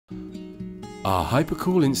Our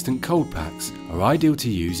HypaCool Instant Cold Packs are ideal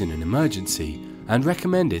to use in an emergency and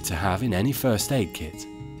recommended to have in any first aid kit.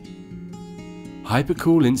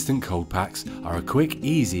 HypaCool Instant Cold Packs are a quick,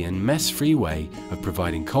 easy and mess-free way of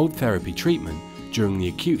providing cold therapy treatment during the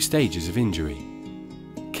acute stages of injury.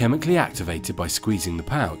 Chemically activated by squeezing the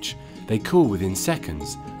pouch, they cool within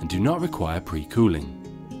seconds and do not require pre-cooling.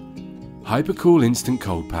 HypaCool Instant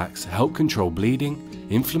Cold Packs help control bleeding,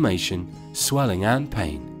 inflammation, swelling and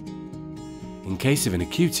pain. In case of an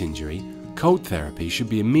acute injury, cold therapy should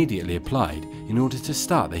be immediately applied in order to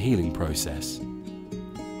start the healing process.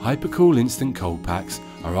 HypaCool Instant Cold Packs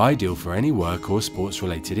are ideal for any work or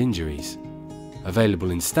sports-related injuries.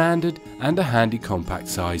 Available in standard and a handy compact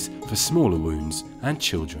size for smaller wounds and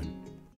children.